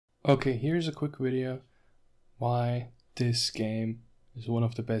Okay, here's a quick video why this game is one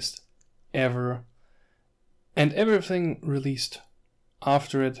of the best ever, and everything released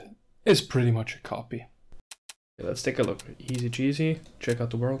after it is pretty much a copy. Okay, let's take a look. Easy cheesy, check out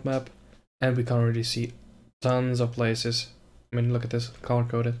the world map, and we can already see tons of places. I mean, look at this, color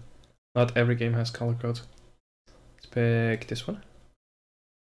coded. Not every game has color codes. Let's pick this one.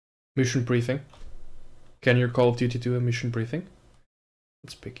 Mission briefing. Can your Call of Duty do a mission briefing?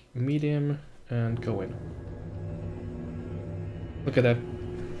 Let's pick medium and go in. Look at that.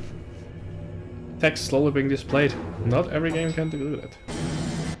 Text slowly being displayed. Not every game can do that.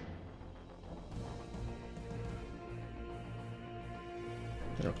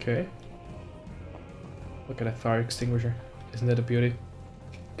 Okay. Look at that fire extinguisher. Isn't that a beauty?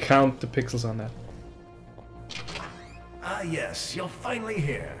 Count the pixels on that. Ah yes, you're finally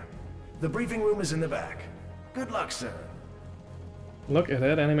here. The briefing room is in the back. Good luck, sir. Look at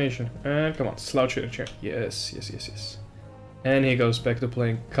that animation. And come on, slouch in a chair. Yes, yes, yes, yes. And he goes back to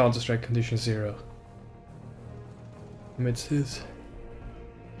playing Counter-Strike Condition Zero. Amidst his...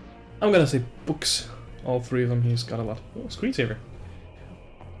 I'm gonna say books. All three of them, he's got a lot. Oh, screensaver.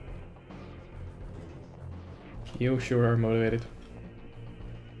 You sure are motivated.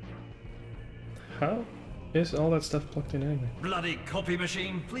 How is all that stuff plugged in anyway? Bloody copy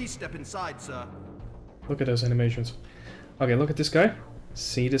machine! Please step inside, sir. Look at those animations. Okay, look at this guy.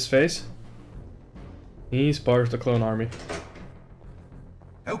 See this face? He's part of the clone army.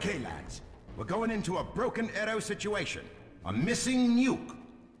 Okay, lads. We're going into a broken arrow situation. A missing nuke.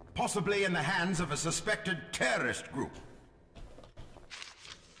 Possibly in the hands of a suspected terrorist group.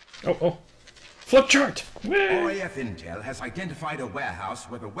 Oh. Flip chart! RAF Intel has identified a warehouse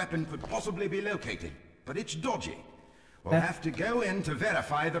where the weapon could possibly be located, but it's dodgy. We'll have to go in to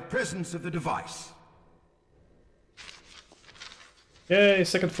verify the presence of the device. Yay,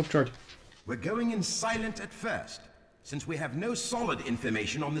 second flip chart. We're going in silent at first, since we have no solid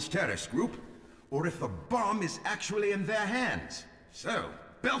information on this terrorist group, or if the bomb is actually in their hands. So,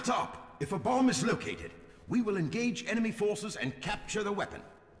 belt up! If a bomb is located, we will engage enemy forces and capture the weapon.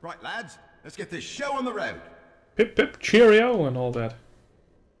 Right, lads, let's get this show on the road. Pip pip cheerio and all that.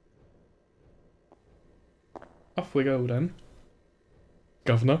 Off we go then.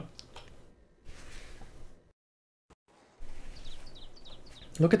 Governor.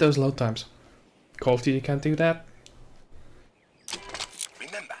 Look at those load times. Call of Duty can't do that.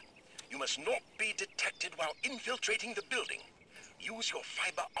 Remember, you must not be detected while infiltrating the building. Use your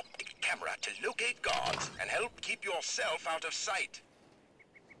fiber optic camera to locate guards and help keep yourself out of sight.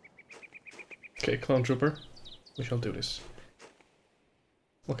 Okay, clone trooper. We shall do this.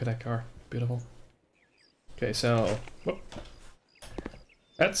 Look at that car. Beautiful. Okay, so... whoop.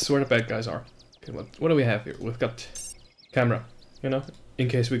 That's where the bad guys are. Okay, what do we have here? We've got camera, you know? In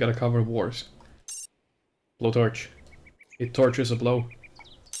case we gotta cover wars. Blowtorch. It torches a blow.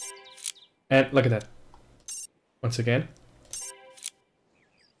 And look at that. Once again.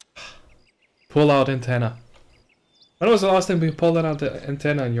 Pull out antenna. When was the last time we pulled out the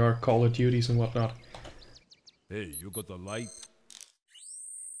antenna in your Call of Duties and whatnot? Hey, you got the light?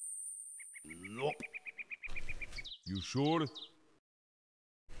 Nope. You sure?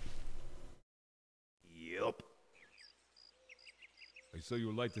 Yup. I saw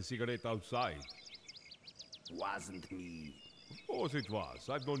you light a cigarette outside. Wasn't me. Of course it was.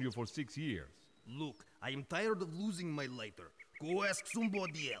 I've known you for 6 years. Look, I am tired of losing my lighter. Go ask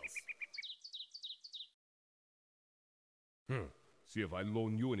somebody else. See if I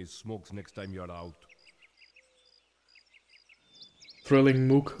loan you any smokes next time you're out. Thrilling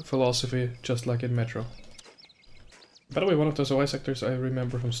Mook philosophy, just like in Metro. By the way, one of those voice actors I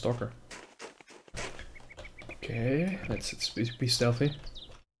remember from Stalker. Okay, let's be stealthy.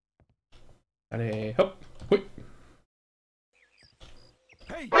 Allez, hop, hui.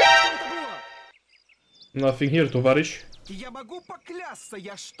 Эй, что это было? Nothing here, товарищ. Я могу поклясться,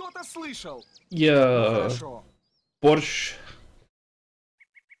 я что-то слышал. Yeah. Хорошо. Борщ.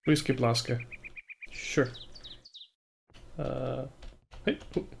 Whiskey Blaska. Sure. Hey,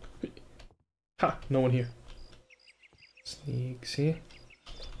 oh, hey. Ha! No one here. Sneaksy.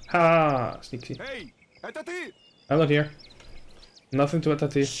 Ha! Sneaksy. Эй, это ты? I'm not here. Nothing to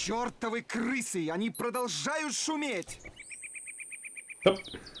attack. Чёртовы крысы, они продолжают шуметь. Nope.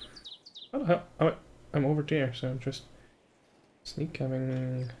 How the hell? Oh, wait. I'm over there, so I'm just sneak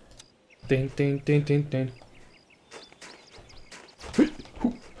coming. Ding, ding, ding, ding, ding.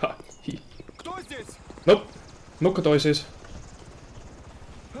 Ha! He. Кто здесь? Nope. No катойсис.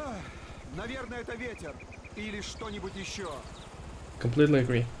 Наверное, это ветер. Или что-нибудь еще. Completely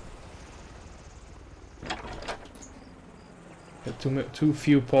agree. too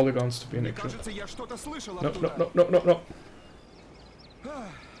few polygons to be an Мне issue. кажется, я что-то слышал No, оттуда. no, no, no, no, no.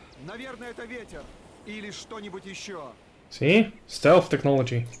 Наверное, это ветер. Или что-нибудь еще. See? Stealth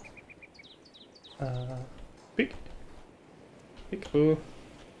technology. Peek. Peekaboo.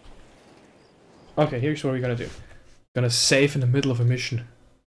 Okay, here's what we're gonna do. Gonna save in the middle of a mission.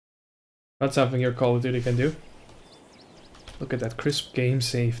 Not something your Call of Duty can do. Look at that crisp game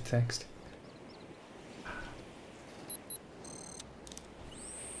save text.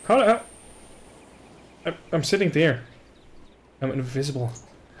 How? I'm sitting there. I'm invisible.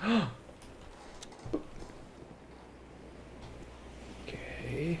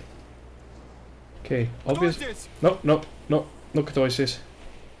 Okay. Okay, obvious. здесь? No, no, no. Look at voices.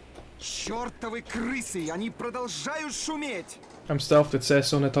 Чёртовы крысы, они продолжают шуметь. I'm stealthed, it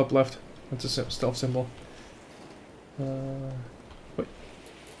says on the top left. That's a stealth symbol. Wait.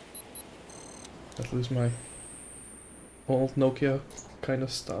 Let's lose my old Nokia kind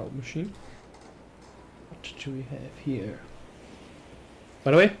of style machine. What do we have here?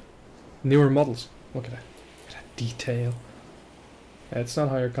 By the way, newer models. Look at that. Look at that detail. It's not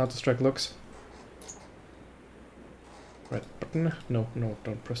how your Counter-Strike looks. Red button. No, no,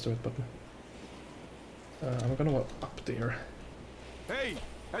 don't press the red button. I'm gonna go up there. Эй,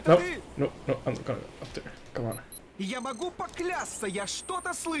 это No, ты? no, no, I'm not gonna go up there. Come on. Я могу поклясться, я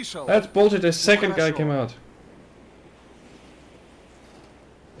что-то слышал. That's bullshit, the second guy хорошо. came out.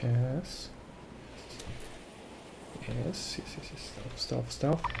 Yes. Yes, yes, yes, yes. Stealth,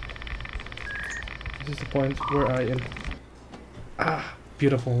 stealth. This is the point where I am. Ah,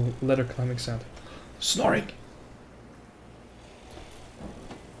 beautiful leather climbing sound. Snoring!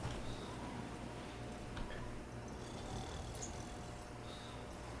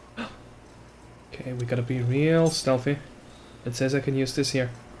 Okay, we gotta be real stealthy. It says I can use this here.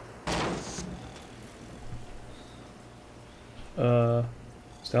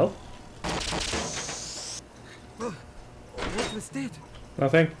 Stealth? What was that?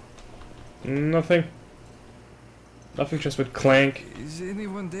 Nothing. Nothing. Nothing, just with clank. Is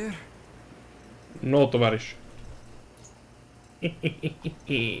anyone there? No, товарищ.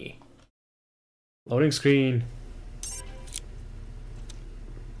 Loading screen.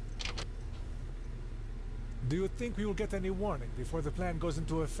 Do you think we will get any warning before the plan goes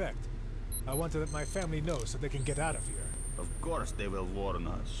into effect? I want to let my family know so they can get out of here. Of course they will warn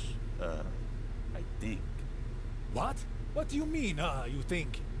us. I think. What? What do you mean, you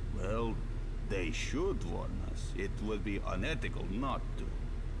think? Well, they should warn us. It would be unethical not to.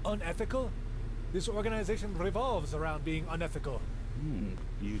 Unethical? This organization revolves around being unethical.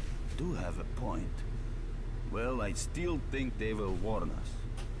 You do have a point. Well, I still think they will warn us.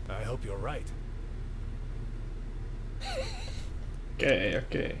 I hope you're right. Okay,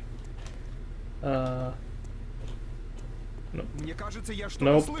 okay. No. Мне кажется, я что-то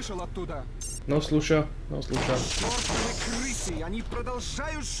Nope. слышал оттуда. No слуша, no слуша. Чёртовы крысы, они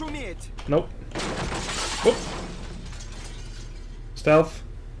продолжают шуметь. Nope. Whoop. Stealth.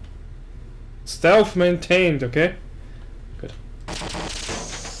 Stealth maintained, okay? Good.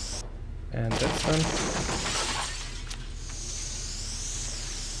 And that's done.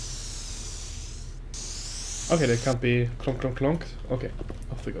 Okay, they can't be clonk clonk clonk. Okay,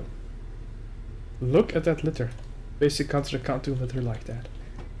 off we go. Look at that litter. Basic Counter can't do litter like that.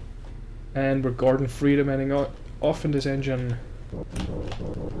 And we're Gordon Freedom ending off in this engine.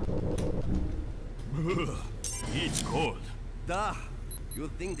 It's cold. Da!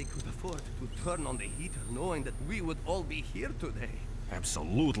 You'd think they could afford to turn on the heater knowing that we would all be here today.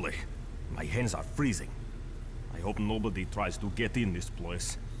 Absolutely. My hands are freezing. I hope nobody tries to get in this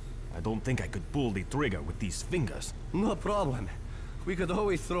place. I don't think I could pull the trigger with these fingers. No problem. We could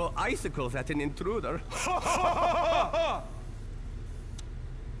always throw icicles at an intruder.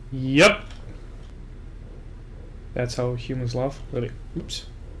 Yep. That's how humans laugh. Really. Oops.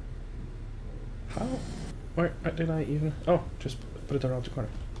 How? Where did I even? Oh, just put it around the corner.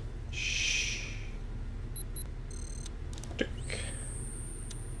 Shh. Tick.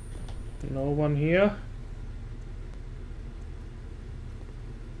 No one here.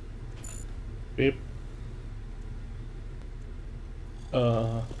 Beep.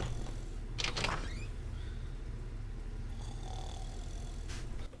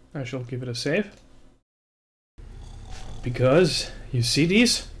 I shall give it a save. Because, you see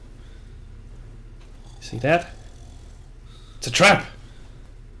these? See that? It's a trap!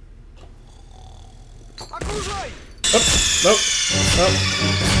 Окружай! Up, nope, up.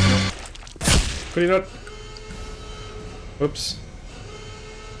 Could you not? Whoops.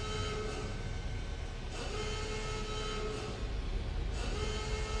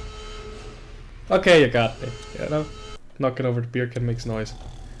 Okay, you got me. You know? knocking over the beer can makes noise.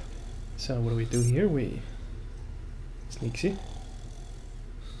 So what do we do here? We sneaksy.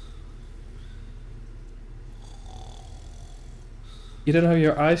 You don't have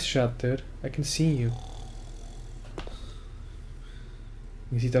your eyes shut, dude. I can see you.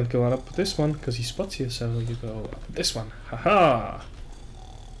 You don't go on up this one because he spots you, so you go up this one. Haha!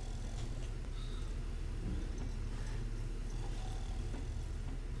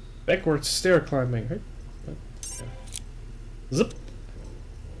 Backwards stair climbing, right? Zip!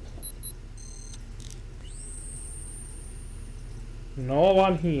 No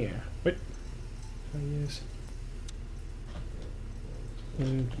one here. Wait. Oh, yes.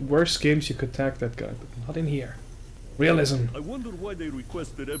 In worse games you could tag that guy, but not in here. Realism. I wonder why they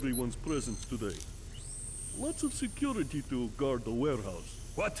requested everyone's presence today. Lots of security to guard the warehouse.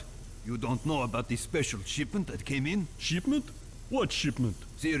 What? You don't know about the special shipment that came in? Shipment? What shipment?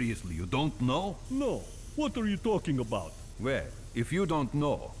 Seriously, you don't know? No. What are you talking about? Well, if you don't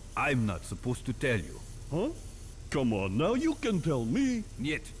know, I'm not supposed to tell you. Huh? Come on now, you can tell me.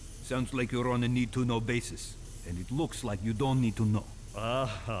 Yet, sounds like you're on a need-to-know basis. And it looks like you don't need to know.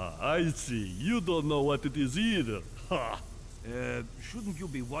 Aha, I see. You don't know what it is either. Ha! Shouldn't you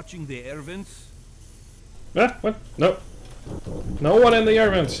be watching the air vents? Ah, what? No. No one in the air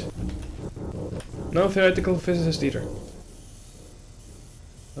vents. No theoretical physicist either.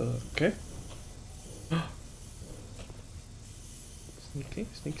 Okay. Sneaky,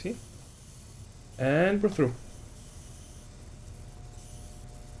 sneaky. And we're through.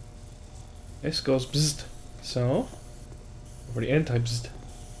 This goes bzzzt. So, over the anti-bzzzt.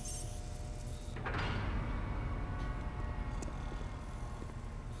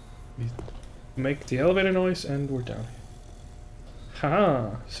 We make the elevator noise and we're down.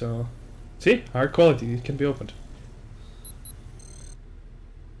 Haha, so, see? Higher quality, it can be opened.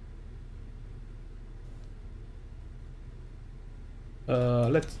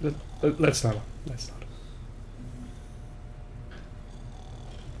 Let's not.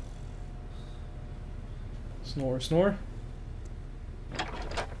 Snore, snore.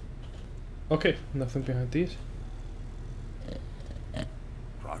 Okay, nothing behind these.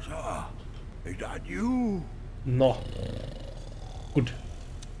 Raja, is that you? No. Good.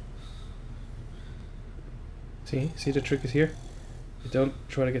 See the trick is here. You don't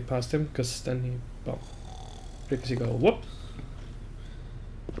try to get past him, because then he, well, trick is you go whoop,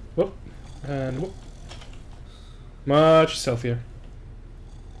 whoop, and whoop. Much stealthier.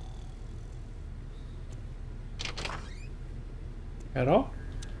 At all?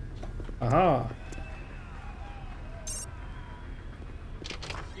 Aha.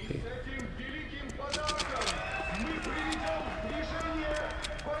 Okay.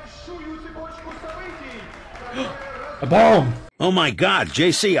 A bomb! Oh my god,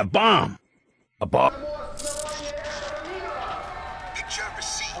 JC, a bomb! A bomb. Picture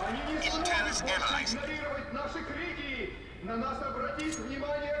receipt. Intel is analyzing.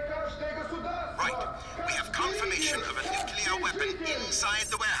 Right. We have confirmation of a nuclear weapon inside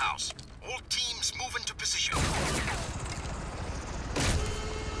the warehouse. All teams move into position.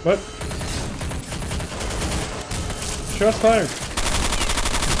 What? Shots fired.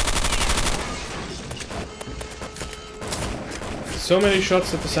 So many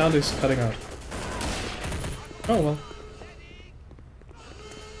shots that the sound is cutting out. Oh well.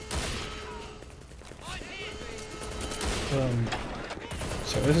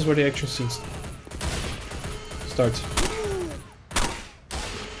 So this is where the action scene starts.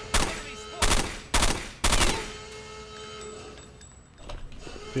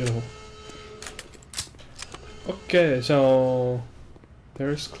 Beautiful. Okay, so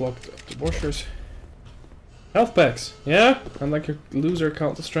there's clocked up the washers. Health packs, yeah? Unlike your loser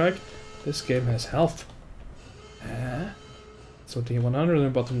Counter-Strike, this game has health. That's what the 100 in the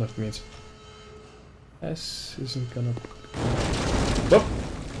bottom left means. S isn't gonna... Whoop!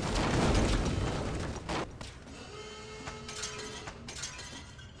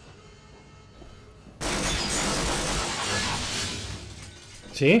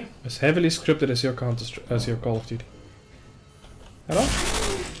 See? As heavily scripted as your as your Call of Duty. Hello?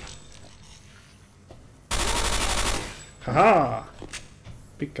 Haha!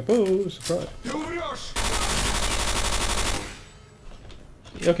 Peekaboo! Surprise!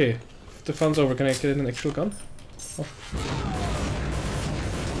 Okay, if the fun's over, can I get an actual gun? Oh.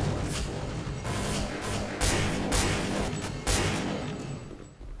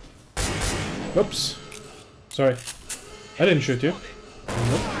 Whoops! Sorry. I didn't shoot you.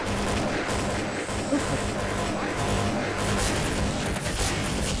 Nope.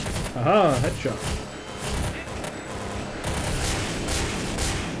 Aha! Headshot.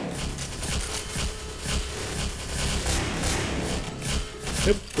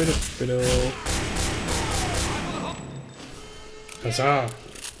 Huzzah!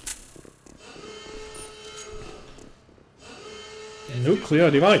 Nuclear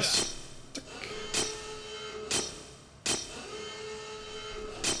device.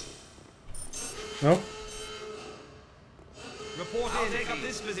 No. Report in. Take up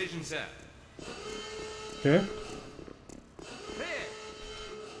this position, sir. Okay.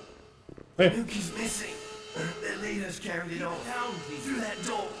 Hey. Nuke is missing. Their leaders carried it off. Down, through that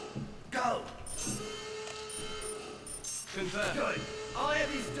door. Go. Confirmed. Good. I'll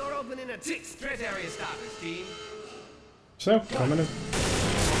have this door open in a tick. Threat area starters, team. So, coming in.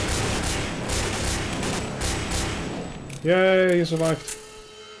 Yay, you survived.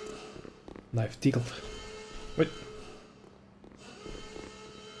 Knife deagled. Wait.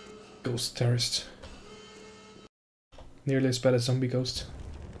 Ghost terrorist. Nearly as bad as zombie ghost.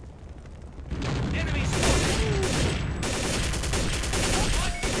 Enemy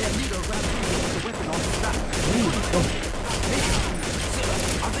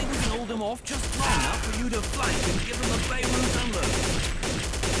I think we can hold them off just long enough for you to flank and give them a Beirut unload.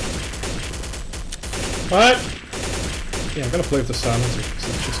 Alright! Yeah, I'm gonna play with the silencer because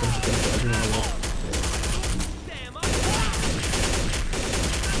it's just gonna be for everyone to love.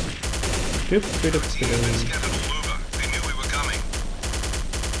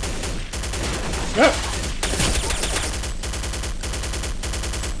 Ah!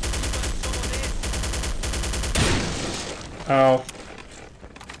 Ow.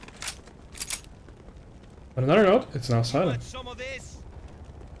 On another note, it's now silent.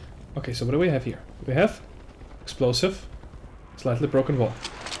 Okay, so what do we have here? We have explosive, slightly broken wall.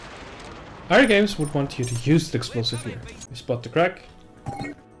 Our games would want you to use the explosive here. You spot the crack.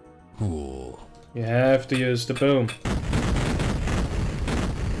 Ooh. You have to use the boom.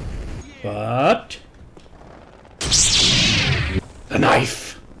 But the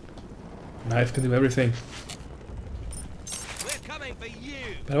knife! The knife can do everything.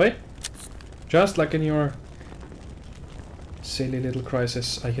 By the way, just like in your silly little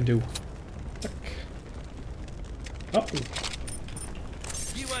crisis, I can do. Oh.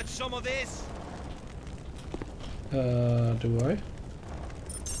 You want some of this? Do I?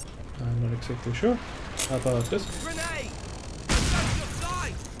 I'm not exactly sure. How about this? Grenade!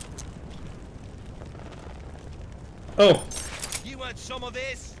 Oh! You want some of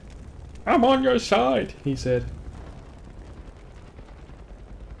this? I'm on your side, he said.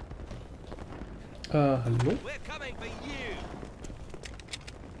 Hello? We're coming for you.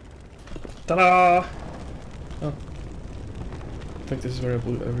 Ta-da! Oh. I think this is where I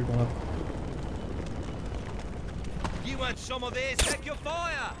blew everyone up. You want some of this? Take your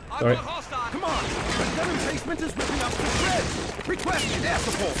fire! I've Sorry. got hostile! Come on! The devil basement is ripping up the shreds! Request air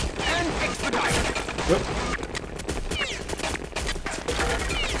support and expedite! Whoop.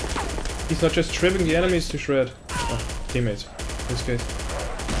 He's not just trimming the enemies to shred. Oh, teammates. In this case.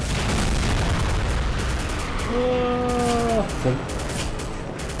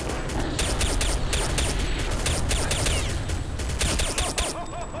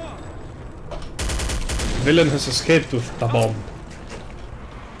 Villain has escaped with the bomb.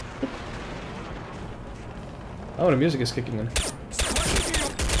 Oh, the music is kicking in.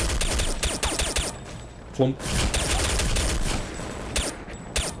 Flump.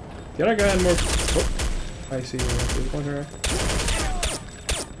 The other guy had more. Oh, I see one here.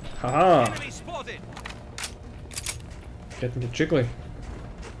 Haha! Getting it jiggly.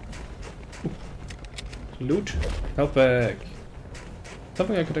 Loot. Health bag.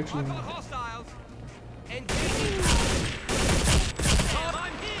 Something I could actually.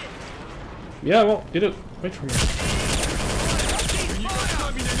 Yeah, well, you did. Wait for me.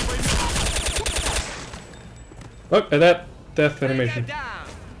 Look at that death animation.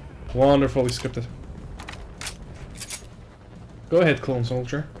 Wonderfully scripted. Go ahead, clone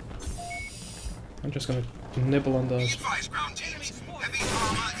soldier. I'm just gonna nibble on those.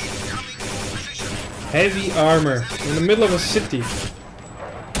 Heavy armor in the middle of a city.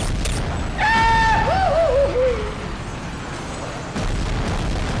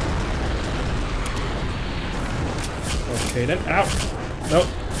 Okay then. Ow! Nope.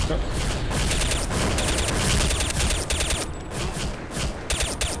 Nope.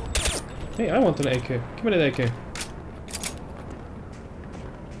 Hey, I want an AK. Give me that AK.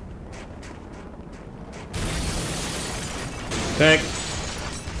 Tag.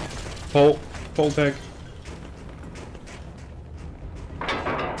 Pull. Pull tag.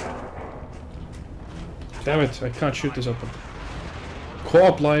 Damn it, I can't shoot this open.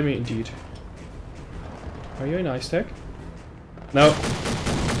 Core blimey indeed. Are you a nice tag? No.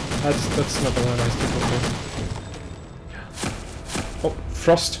 That's not the one nice tag. Oh,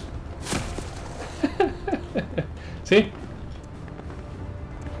 Frost. See?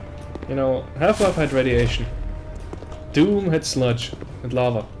 You know, Half-Life had radiation. Doom had sludge and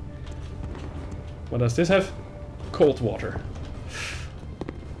lava. What does this have? Cold water.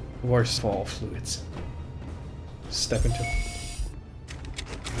 Worst of all fluids. Step into.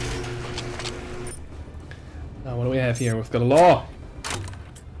 Now what do we have here? We've got a law.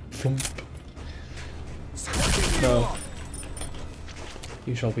 Flump. No.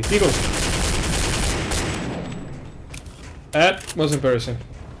 You shall be tickled. That was embarrassing.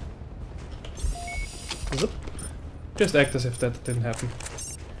 Zip. Just act as if that didn't happen.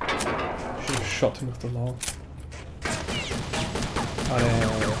 Should have shot him with the law.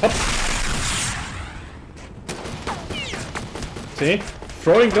 Hop. See?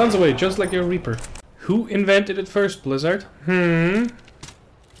 Throwing guns away just like your Reaper. Who invented it first, Blizzard? No.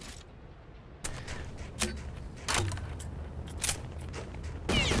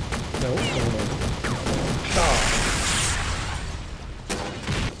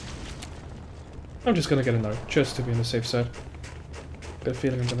 I'm just gonna get another, just to be on the safe side. Got a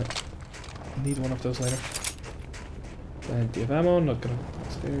feeling I'm gonna need one of those later. Plenty of ammo, not gonna go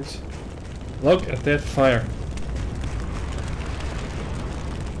downstairs. Look at that fire.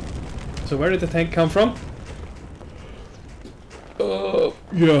 So where did the tank come from?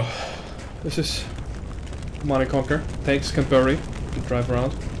 Yeah. This is Command & Conquer. Tanks can bury and drive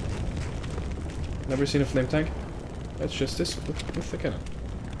around. Never seen a flame tank. That's just this with the cannon.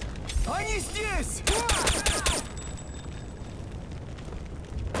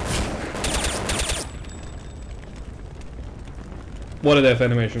 What a death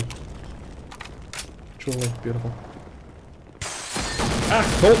animation. Truly beautiful. Ah,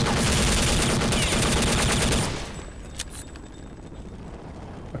 cold!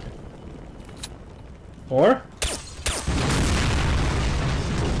 Okay. Or?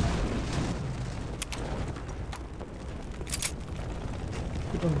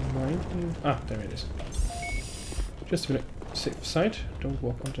 Ah, there it is. Just a minute. Safe side. Don't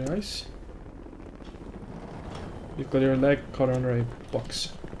walk on the ice. You've got your leg caught under a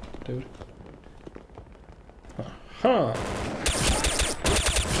box, dude. Aha!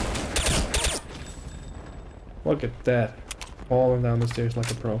 Look at that. Falling down the stairs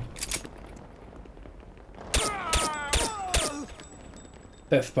like a pro.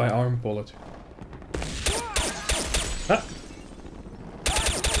 Death by arm bullet. Ah!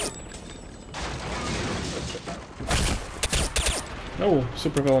 No,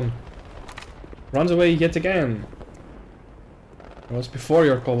 supervillain. Runs away yet again. It was before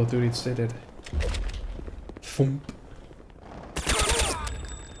your Call of Duty stated. Thump.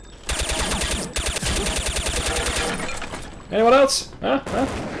 Anyone else? Huh? Huh?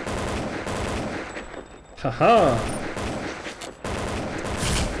 Haha.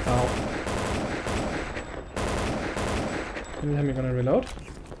 Ow. Anytime you're gonna reload?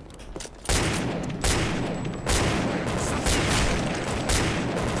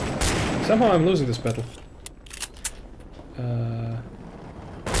 Somehow I'm losing this battle.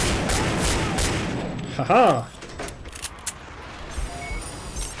 Haha!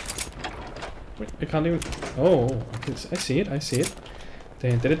 Wait, I can't even. Oh, I see it. I see it.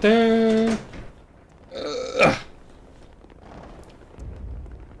 Dun, dun, dun, dun.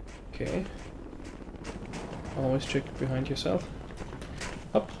 Okay. Always check behind yourself.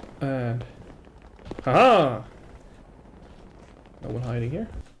 Up and. Haha! No one hiding here.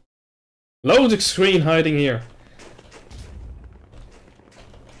 Loading screen hiding here.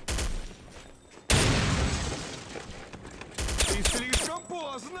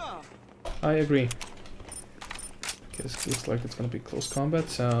 I agree. Okay, this looks like it's gonna be close combat,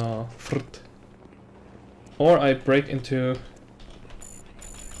 so... Or I break into...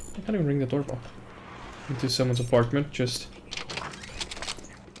 I can't even ring the doorbell. Into someone's apartment, just...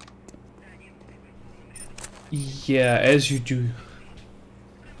 Yeah, as you do.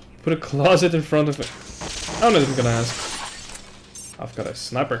 Put a closet in front of it. I'm not even gonna ask. I've got a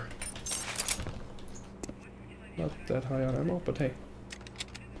sniper. Not that high on ammo, but hey.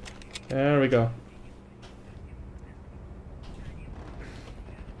 There we go.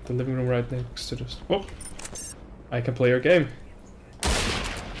 The living room right next to this. Whoop! I can play your game.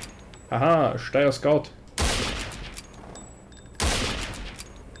 Haha, Steyr Scout.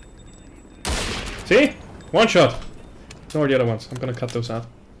 See? One shot! Ignore the other ones. I'm gonna cut those out.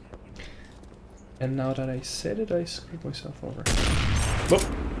 And now that I said it, I screwed myself over. Whoop!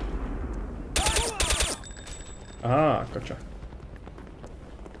 Ah, gotcha.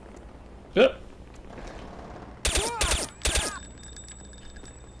 Yep.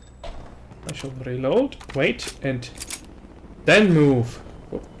 I shall reload, wait, and then move.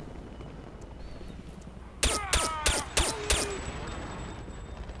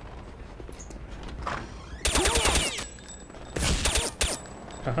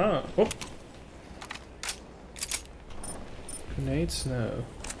 Haha. Oh. Grenades? No.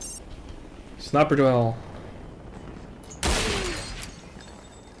 Sniper duel.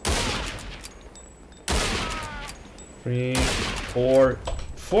 Three, four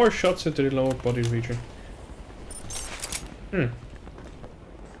shots into the lower body region. At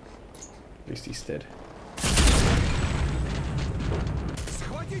least he's dead.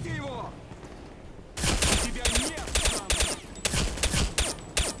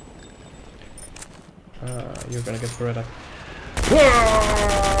 You're gonna get Beretta.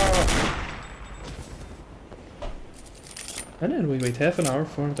 And then we wait half an hour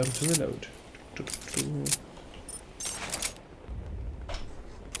for them to reload.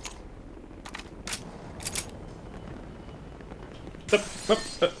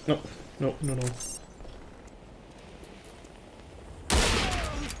 No.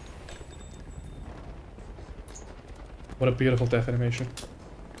 What a beautiful death animation.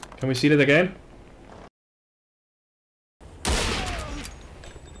 Can we see that again?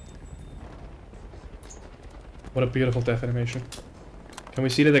 What a beautiful death animation. Can we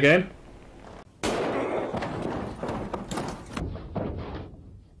see that again?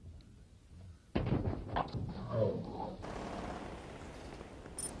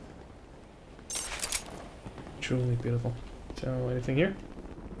 Truly beautiful. So, anything here?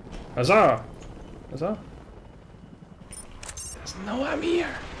 Huzzah! Huzzah! There's no I'm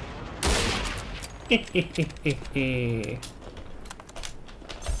here!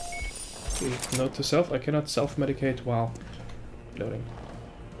 Note to self, I cannot self-medicate while loading.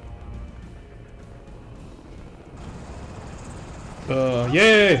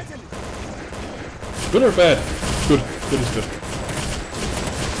 Yay! Good or bad? Good. Good is good.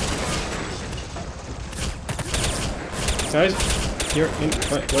 Guys, you're in.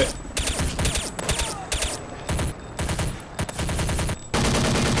 Wait.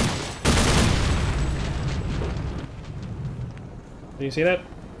 Do you see that?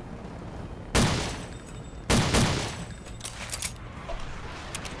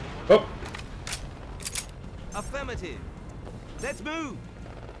 Oh! Affirmative. Let's move.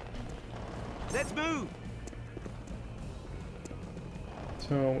 Let's move.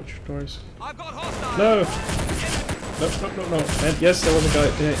 So, which doors? I've got hostile. No! No. And yes, there was a guy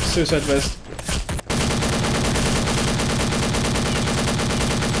in a suicide vest.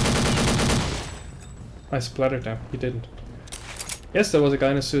 I splattered now. He didn't. Yes, there was a guy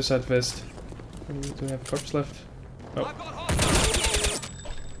in a suicide vest. Do we have corpse left? No.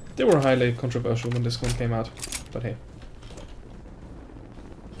 They were highly controversial when this one came out, but hey.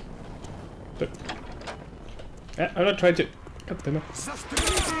 I'm not trying to... God damn it.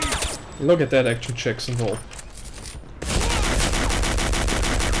 Look at that action checks and all.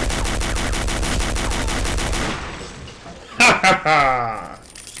 Ha ha ha!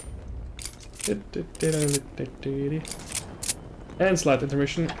 And slight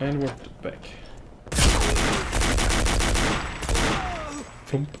intermission, and we're back.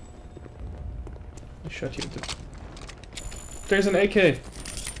 Thump. I shot you. There's an AK.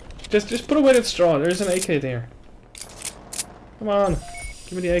 Just put away that straw. There's an AK there. Come on,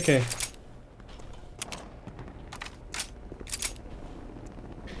 give me the AK.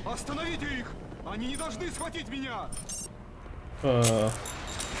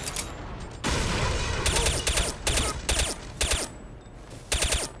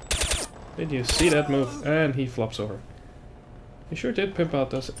 Did you see that move? And he flops over. He sure did pimp out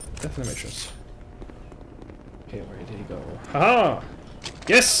those death animations. Okay, where did he go? Haha!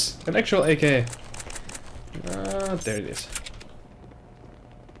 Yes! An actual AK! There it is.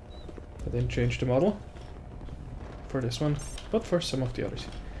 I didn't change the model for this one, but for some of the others.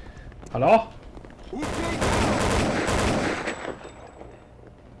 Hello?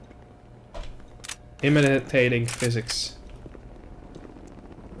 Imitating physics.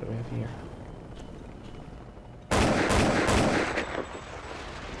 What do we have here?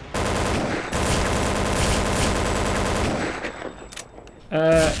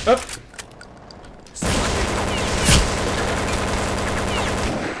 Up!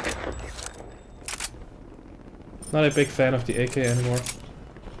 Not a big fan of the AK anymore.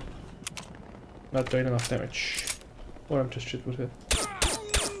 Not doing enough damage. Or I'm just shit with it.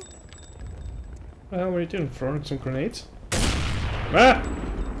 What the hell were you doing? Throwing some grenades? Ah!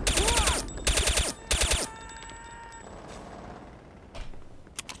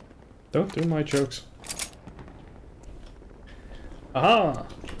 Don't do my jokes. Aha!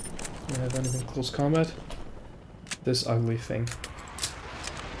 Do I have anything close combat? This ugly thing.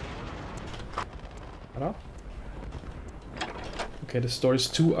 Hello? Okay, this door is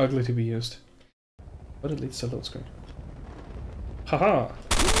too ugly to be used. But it leads to load screen. Haha!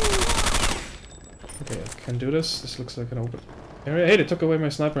 Okay, I can do this. This looks like an open area. Hey, they took away my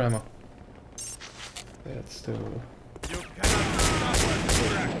sniper ammo. That's still...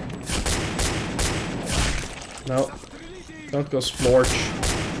 No. Don't go splorch.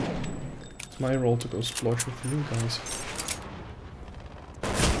 It's my role to go splorch with you guys.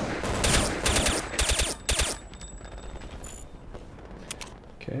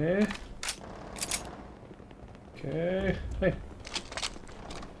 Okay. Okay. Hey.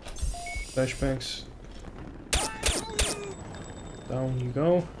 Flashbangs. Down you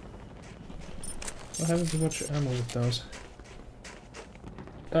go. I haven't too much ammo with those.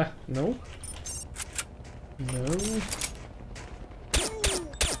 Ah, no. No.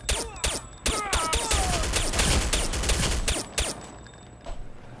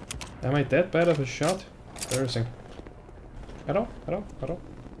 Am I that bad of a shot? Embarrassing. Hello? Hello? Hello?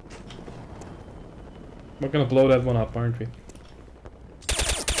 We're gonna blow that one up, aren't we?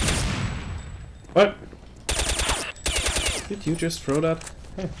 What? Did you just throw that?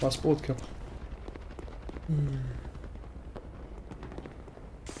 Hey, last bullet kill.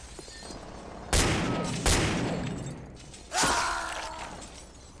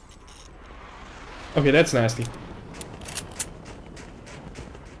 Okay, that's nasty.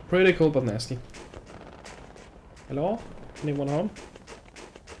 Pretty cool, but nasty. Hello? Anyone home?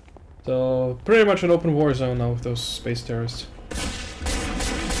 So, pretty much an open war zone now with those space terrorists.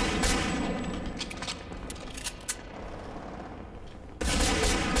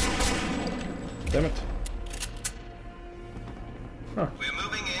 Damn it. Huh. We're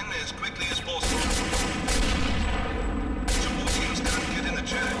moving in as quickly as possible. Support teams can't get in the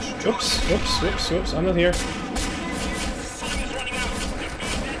church. Whoops, whoops, whoops, whoops, I'm not here.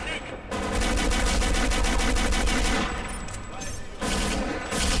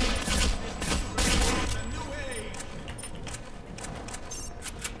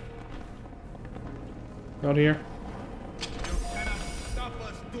 Not here.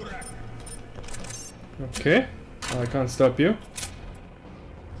 Okay, I can't stop you.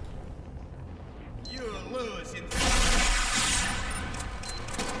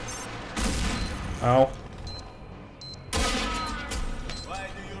 Ow. Why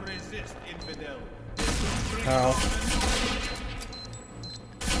do you resist, infidel? Ow.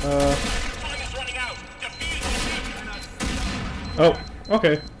 Oh,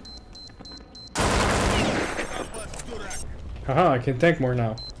 okay. Haha, I can tank more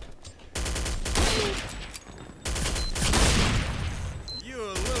now.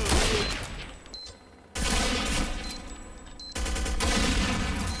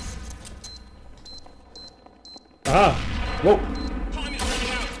 Ah! Whoa!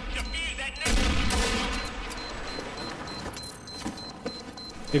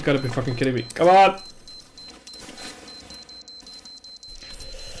 You've gotta be fucking kidding me. Come on!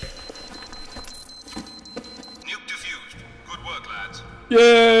 Nuke defused. Good work, lads.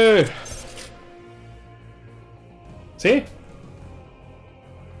 Yay! See?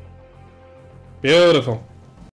 Beautiful.